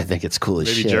because I think it's cool as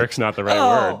Maybe shit. jerk's not the right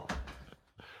Oh! word.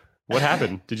 What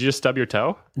happened? Did you just stub your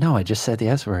toe? No, I just said the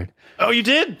S word. Oh, you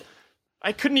did.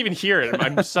 I couldn't even hear it.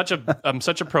 I'm such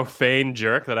a profane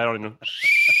jerk that I don't even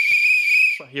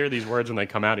hear these words when they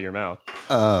come out of your mouth.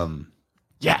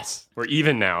 Yes, we're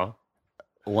even now.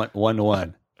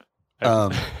 1-1.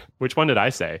 Which one did I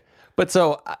say? But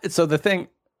so the thing,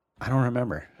 I don't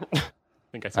remember. I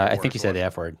think I said. I think you said the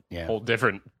F word. Yeah, whole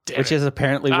different. Damn which it. is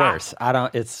apparently Ah. worse. I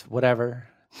don't. It's whatever.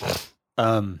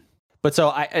 But so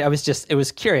I was just. It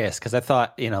was curious because I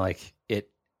thought like it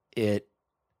it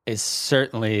is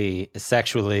certainly a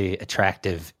sexually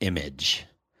attractive image,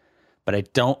 but I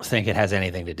don't think it has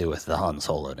anything to do with the Han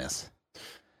Solo-ness.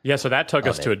 Yeah, so that took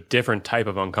us to a different type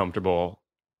of uncomfortable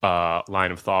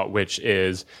line of thought, which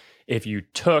is if you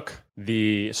took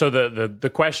the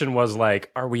question was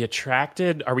like, are we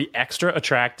extra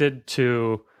attracted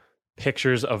to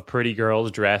pictures of pretty girls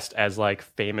dressed as like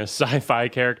famous sci-fi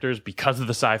characters because of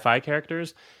the sci-fi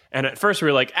characters? And at first we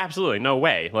were like, absolutely, no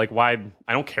way. Like, why?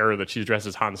 I don't care that she's dressed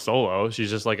as Han Solo. She's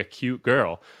just like a cute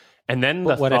girl. And then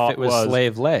what if it was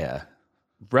Slave Leia?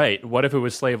 Right. What if it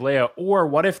was Slave Leia? Or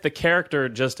what if the character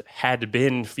just had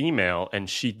been female and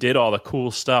she did all the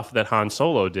cool stuff that Han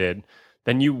Solo did?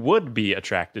 Then you would be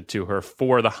attracted to her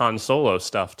for the Han Solo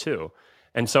stuff too.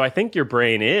 And so I think your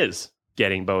brain is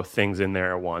getting both things in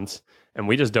there at once, and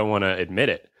we just don't want to admit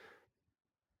it.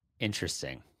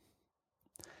 Interesting.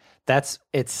 I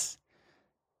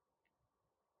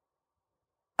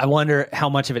wonder how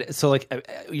much of it. So, like,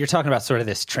 you're talking about sort of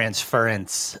this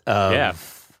transference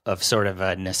of sort of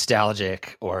a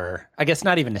nostalgic, or I guess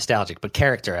not even nostalgic, but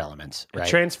character elements, right?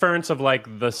 Transference of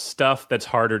like the stuff that's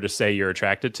harder to say you're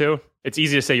attracted to. It's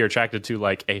easy to say you're attracted to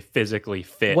like a physically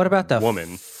fit What about the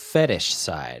woman. Fetish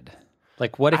side?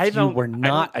 Like, what if you were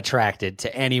not attracted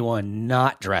to anyone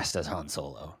not dressed as Han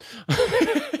Solo?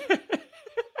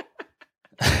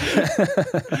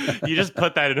 You just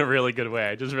put that in a really good way.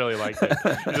 I just really liked it.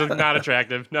 You're just like, not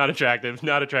attractive, not attractive,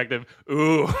 not attractive.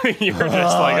 Ooh, you're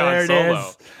just like Han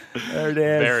Solo. There it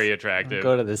is. Very attractive.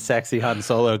 Go to the sexy Han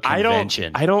Solo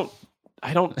convention. I don't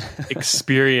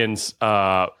experience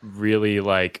really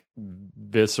like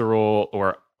visceral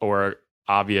or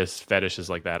obvious fetishes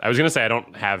like that. I was gonna say I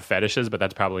don't have fetishes, but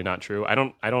that's probably not true.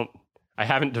 I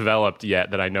haven't developed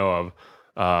yet that I know of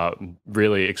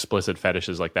really explicit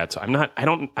fetishes like that. So I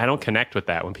don't connect with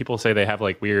that. When people say they have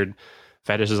like weird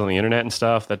fetishes on the internet and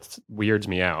stuff, that weirds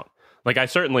me out. Like, I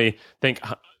certainly think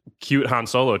cute Han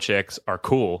Solo chicks are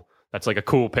cool. That's like a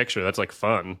cool picture. That's like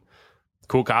fun,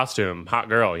 cool costume, hot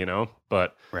girl, you know.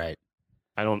 But right.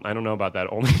 I don't know about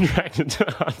that. Only attracted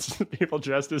to people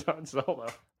dressed as Han Solo.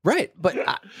 Right, but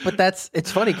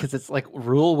it's funny because it's like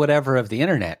rule whatever of the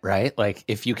internet, right? Like,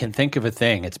 if you can think of a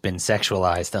thing, it's been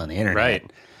sexualized on the internet,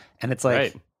 right? And it's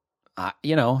like,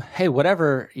 hey,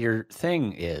 whatever your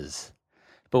thing is.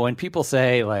 But when people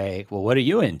say like, well, what are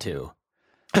you into?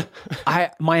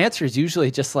 My answer is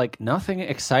usually just like nothing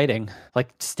exciting,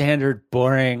 like standard,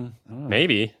 boring.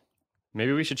 Maybe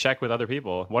we should check with other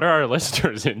people. What are our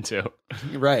listeners into?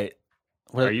 Right.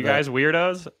 Are you guys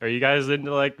weirdos? Are you guys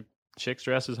into like chicks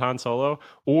dressed as Han Solo,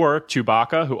 or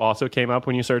Chewbacca, who also came up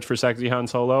when you search for sexy Han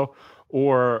Solo,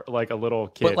 or like a little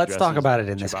kid? But let's talk about it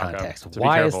in this context.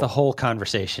 Why is the whole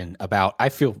conversation about? I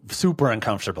feel super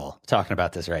uncomfortable talking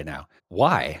about this right now.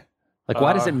 Why? Like,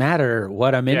 why does it matter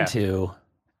what I'm into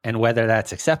and whether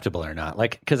that's acceptable or not?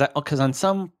 Like, because on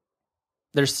some.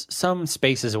 There's some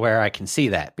spaces where I can see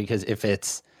that, because if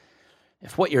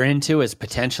what you're into is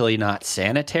potentially not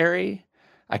sanitary,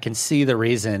 I can see the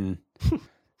reason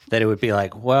that it would be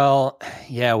like, well,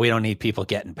 yeah, we don't need people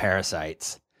getting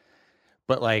parasites.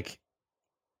 But like,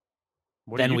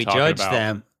 then we judge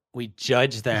them. We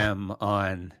judge them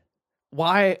on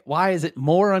why is it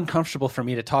more uncomfortable for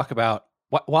me to talk about?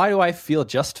 Why do I feel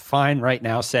just fine right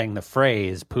now saying the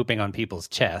phrase pooping on people's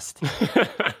chest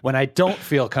when I don't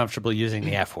feel comfortable using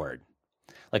the F word?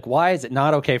 Like, why is it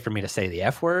not okay for me to say the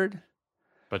F word?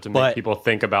 But to make people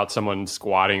think about someone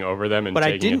squatting over them and taking a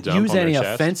dump on their chest? But I didn't use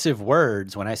any offensive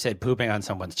words when I said pooping on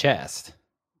someone's chest.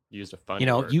 You used a funny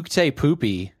word. You say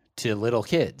poopy to little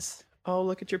kids. Oh,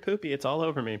 look at your poopy. It's all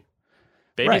over me.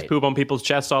 Babies poop on people's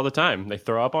chests all the time. They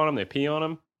throw up on them. They pee on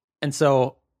them. And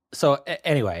so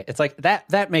anyway, it's like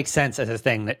that makes sense as a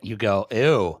thing that you go,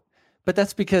 ew. But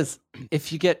that's because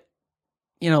if you get,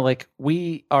 like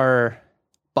we are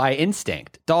by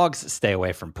instinct, dogs stay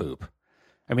away from poop.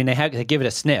 I mean, they give it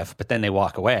a sniff, but then they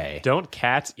walk away. Don't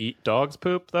cats eat dogs'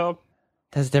 poop, though?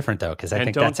 That's different, though, because I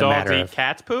think that's a matter of... don't dogs eat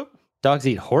cats' poop? Dogs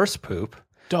eat horse poop,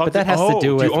 but that has to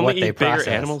do with what they process.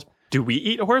 Animals? Do we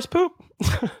eat horse poop?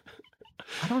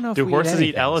 I don't know if do horses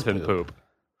eat elephant poop?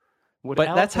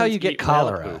 But that's how you get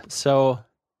cholera. So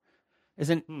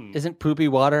isn't poopy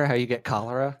water how you get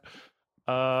cholera?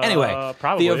 Anyway,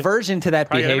 probably. The aversion to that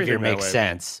behavior makes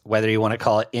sense, whether you want to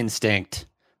call it instinct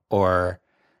or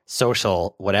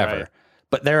social, whatever. Right.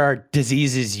 But there are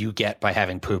diseases you get by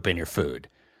having poop in your food.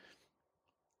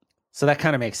 So that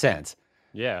kind of makes sense.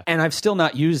 Yeah. And I've still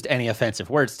not used any offensive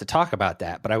words to talk about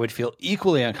that, but I would feel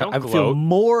equally uncomfortable. I would feel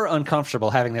more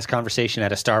uncomfortable having this conversation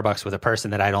at a Starbucks with a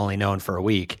person that I'd only known for a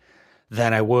week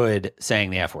than I would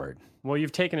saying the F word. Well,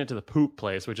 you've taken it to the poop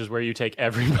place, which is where you take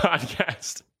every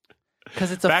podcast.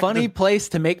 Because it's a Back to funny the- place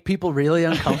to make people really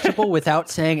uncomfortable without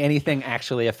saying anything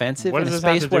actually offensive What in a does this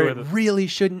have space to do where it with- really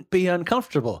shouldn't be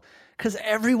uncomfortable. Because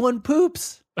everyone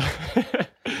poops.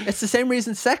 It's the same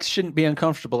reason sex shouldn't be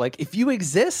uncomfortable. Like, if you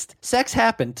exist, sex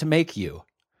happened to make you.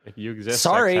 If you exist,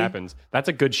 Sorry. sex happens. That's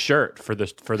a good shirt for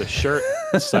the shirt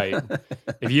site.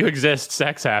 If you exist,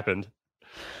 sex happened.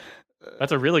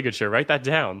 That's a really good shirt. Write that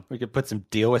down. We could put some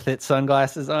deal with it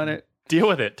sunglasses on it. Deal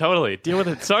with it. Totally. Deal with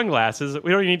it. Sunglasses.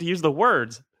 We don't even need to use the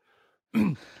words.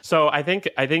 So I think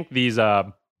these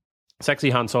Sexy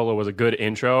Han Solo was a good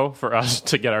intro for us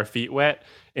to get our feet wet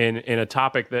in a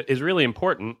topic that is really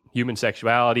important: human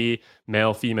sexuality,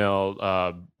 male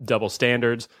female double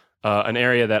standards. An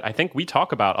area that I think we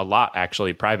talk about a lot,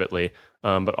 actually, privately,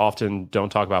 but often don't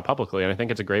talk about publicly. And I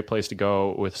think it's a great place to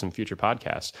go with some future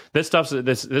podcasts.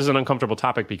 This is an uncomfortable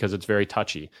topic because it's very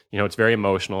touchy. It's very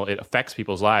emotional. It affects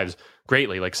people's lives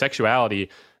greatly. Like sexuality,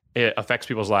 it affects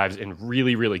people's lives in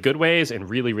really, really good ways and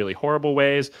really, really horrible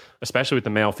ways, especially with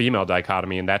the male-female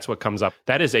dichotomy. And that's what comes up.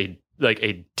 That is a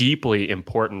deeply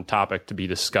important topic to be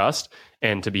discussed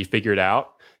and to be figured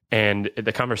out. And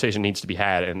the conversation needs to be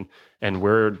had, and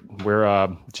we're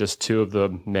just two of the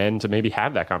men to maybe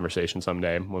have that conversation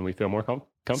someday when we feel more comfortable.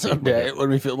 Someday when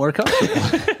we feel more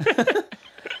comfortable.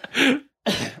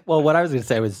 Well, what I was going to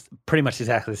say was pretty much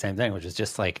exactly the same thing, which is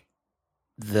just like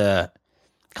the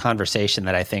conversation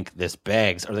that I think this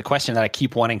begs, or the question that I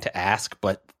keep wanting to ask,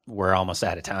 but we're almost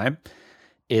out of time,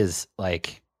 is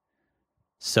like,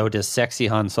 so does Sexy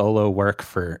Han Solo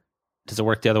does it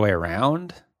work the other way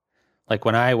around? Like,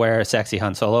 when I wear a Sexy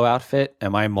Han Solo outfit,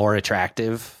 am I more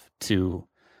attractive to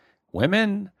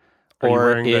women? Are you or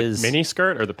wearing is the mini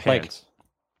skirt or the pants?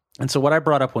 And so what I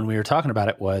brought up when we were talking about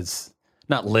it was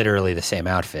not literally the same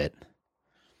outfit.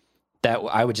 That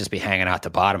I would just be hanging out the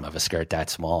bottom of a skirt that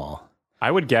small. I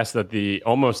would guess that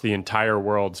almost the entire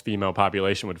world's female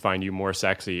population would find you more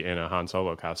sexy in a Han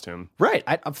Solo costume. Right.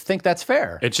 I think that's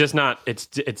fair. It's just not. It's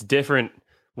different.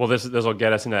 Well, this will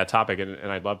get us into that topic, and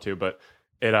I'd love to, but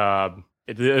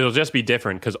it'll just be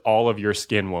different because all of your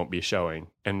skin won't be showing.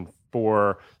 And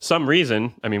for some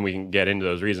reason, I mean, we can get into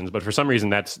those reasons, but for some reason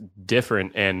that's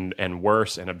different and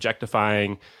worse and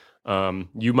objectifying.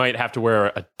 You might have to wear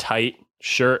a tight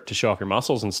shirt to show off your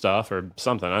muscles and stuff or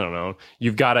something. I don't know.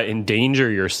 You've got to endanger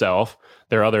yourself.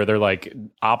 They're like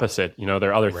opposite, there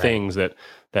are other things that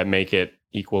make it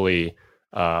equally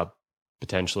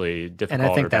potentially difficult.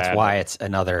 And I think or that's bad. why it's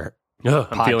another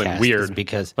I'm feeling podcast, weird is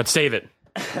because Let's save it.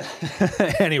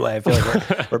 anyway, I feel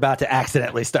like we're about to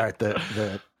accidentally start the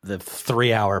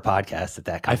 3-hour podcast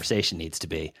that conversation needs to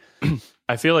be.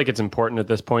 I feel like it's important at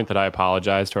this point that I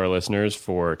apologize to our listeners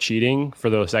for cheating for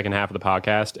the second half of the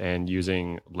podcast and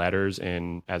using letters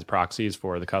as proxies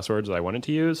for the cuss words that I wanted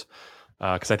to use,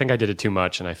 because I think I did it too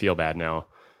much and I feel bad now.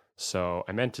 So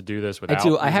I meant to do this without.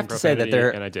 I have to say that profanity,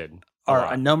 there and I did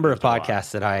are a number of Used a lot.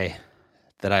 podcasts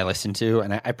that I listen to,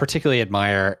 and I particularly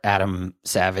admire Adam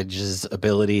Savage's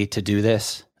ability to do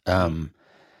this.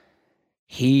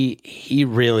 He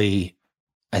really,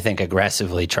 I think,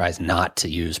 aggressively tries not to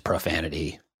use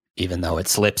profanity, even though it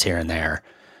slips here and there.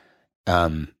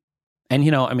 And I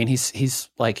mean, he's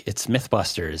like, it's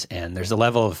Mythbusters, and there's a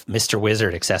level of Mr.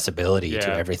 Wizard accessibility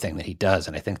to everything that he does,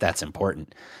 and I think that's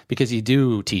important because you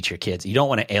do teach your kids. You don't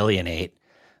want to alienate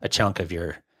a chunk of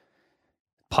your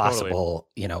possible,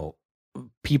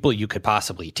 people you could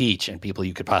possibly teach and people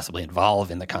you could possibly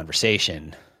involve in the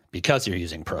conversation because you're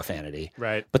using profanity.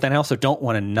 Right. But then I also don't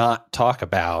want to not talk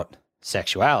about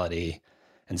sexuality.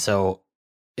 And so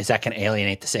is that going to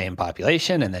alienate the same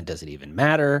population? And then does it even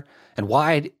matter? And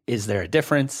why is there a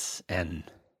difference? And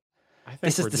I think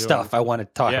this is we're the doing- stuff I want to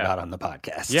talk Yeah. about on the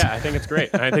podcast. Yeah, I think it's great.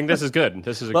 And I think this is good.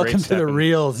 This is a great Welcome to step the in-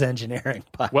 Reels Engineering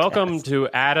podcast. Welcome to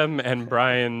Adam and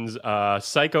Brian's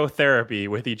psychotherapy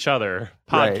with each other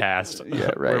Right. podcast, Yeah,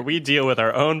 right. where we deal with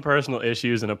our own personal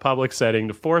issues in a public setting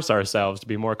to force ourselves to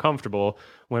be more comfortable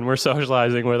when we're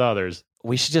socializing with others.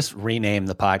 We should just rename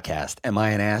the podcast. Am I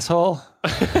an asshole?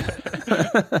 You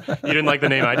didn't like the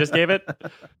name I just gave it?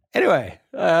 Anyway,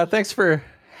 thanks for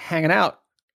hanging out,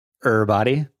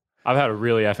 everybody. I've had a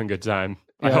really effing good time.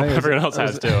 I Yeah, hope I think everyone else it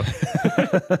has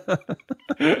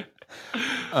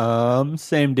too.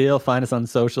 Same deal. Find us on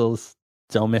socials.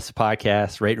 Don't miss a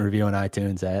podcast. Rate and review on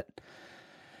iTunes. That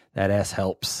ass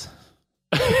helps.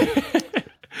 But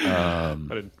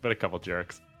a couple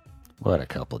jerks. What a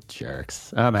couple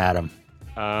jerks. I'm Adam.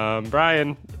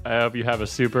 Brian, I hope you have a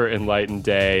super enlightened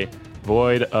day,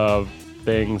 void of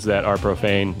things that are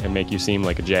profane and make you seem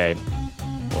like a J,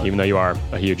 even though you are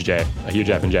a huge J, a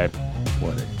huge F and J.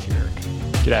 What a jerk.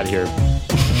 Get out of here.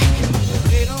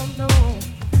 They don't know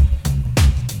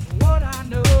what I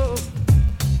know.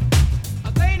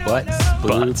 Butts, boobs.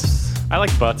 Butts. I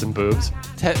like butts and boobs.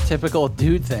 Typical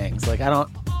dude things. Like, I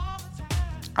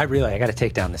got to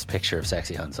take down this picture of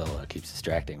sexy Han Solo. It keeps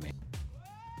distracting me.